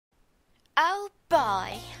Oh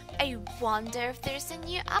boy, I wonder if there's a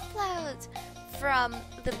new upload from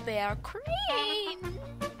the Bear Queen.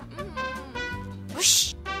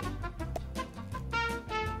 Whoosh.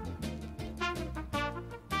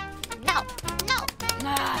 No, no,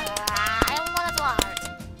 no, I don't want to art.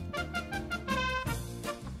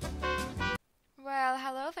 Well,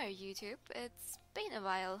 hello there YouTube, it's been a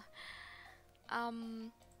while.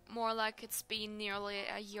 More like it's been nearly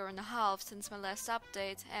a year and a half since my last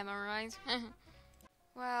update, am I right?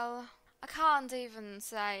 Well, I can't even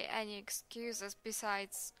say any excuses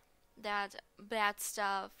besides that bad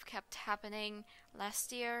stuff kept happening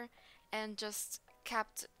last year and just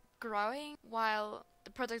kept growing while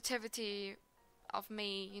the productivity of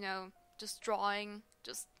me, just drawing,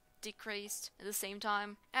 just decreased at the same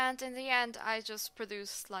time. And in the end, I just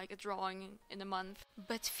produced like a drawing in a month.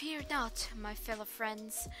 But fear not, my fellow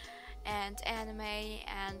friends, and anime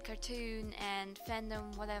and cartoon and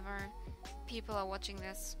fandom, whatever people are watching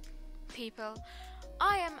this.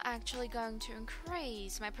 I am actually going to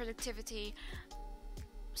increase my productivity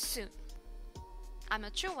soon. I'm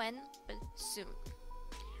not sure when, but soon.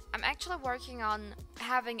 I'm actually working on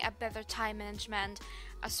having a better time management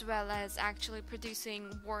as well as actually producing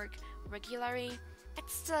work regularly.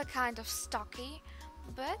 It's still kind of stocky,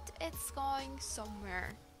 but it's going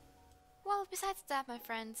somewhere. Well, besides that, my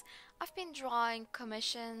friends, I've been drawing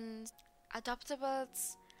commissions,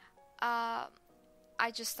 adoptables.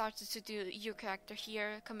 I just started to do your character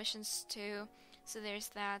here, commissions too, so there's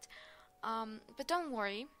that. But don't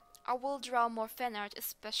worry, I will draw more fan art,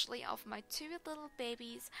 especially of my two little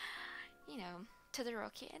babies,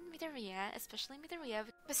 Todoroki and Midoriya, especially Midoriya.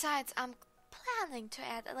 Besides, I'm planning to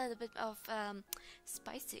add a little bit of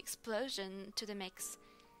spicy explosion to the mix.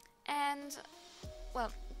 And,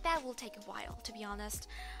 well, that will take a while, to be honest.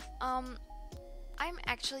 I'm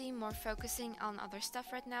actually more focusing on other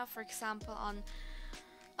stuff right now, for example, on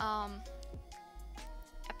a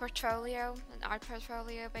portfolio, an art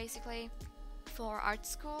portfolio, basically, for art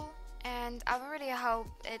school, and I really hope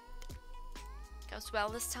it goes well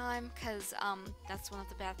this time, because that's one of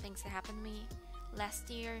the bad things that happened to me last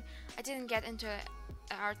year. I didn't get into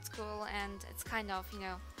art school, and it's kind of,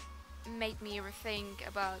 made me rethink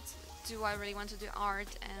about, do I really want to do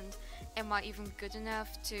art, and am I even good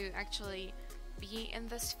enough to actually be in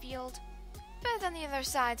this field? But on the other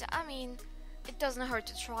side, I mean, it doesn't hurt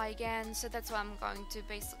to try again, so that's what I'm going to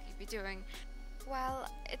basically be doing. Well,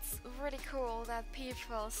 it's really cool that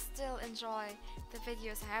people still enjoy the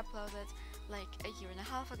videos I uploaded like a year and a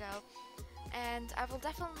half ago, and I will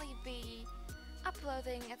definitely be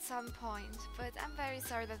uploading at some point, but I'm very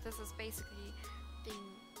sorry that this is basically being,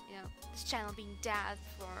 this channel being dead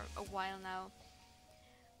for a while now.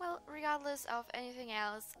 Well, regardless of anything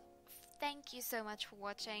else, thank you so much for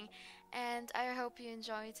watching, and I hope you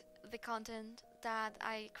enjoyed the content that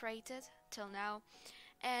I created till now,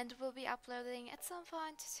 and will be uploading at some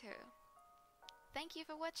point too. Thank you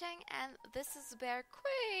for watching, and this is Bear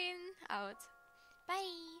Queen out.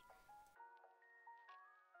 Bye!